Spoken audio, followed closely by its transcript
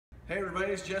Hey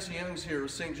everybody, it's Jesse Youngs here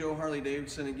with St. Joe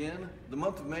Harley-Davidson again. The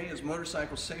month of May is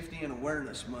Motorcycle Safety and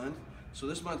Awareness Month. So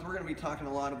this month we're going to be talking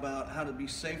a lot about how to be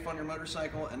safe on your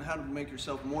motorcycle and how to make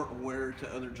yourself more aware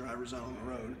to other drivers out on the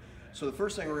road. So the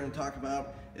first thing we're going to talk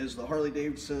about is the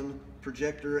Harley-Davidson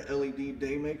Projector LED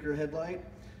Daymaker headlight.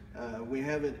 We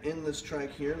have it in this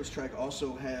trike here. This trike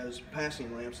also has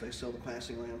passing lamps. They sell the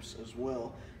passing lamps as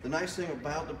well. The nice thing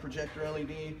about the projector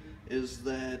LED is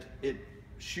that it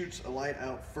shoots a light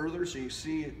out further, so you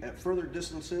see at further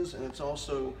distances, and it's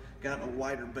also got a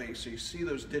wider base, so you see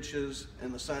those ditches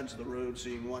and the sides of the road, so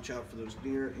you can watch out for those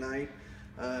deer at night.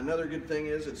 Another good thing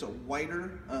is it's a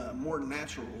whiter, more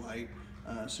natural light,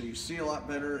 so you see a lot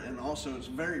better, and also it's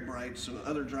very bright so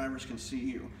other drivers can see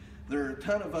you. There are a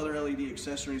ton of other LED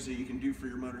accessories that you can do for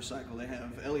your motorcycle. They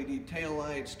have LED tail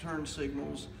lights, turn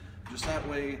signals. Just that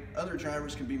way other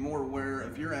drivers can be more aware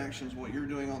of your actions, what you're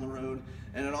doing on the road,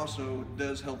 and it also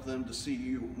does help them to see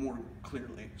you more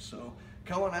clearly. So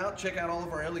come on out, check out all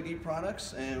of our LED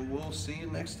products, and we'll see you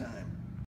next time.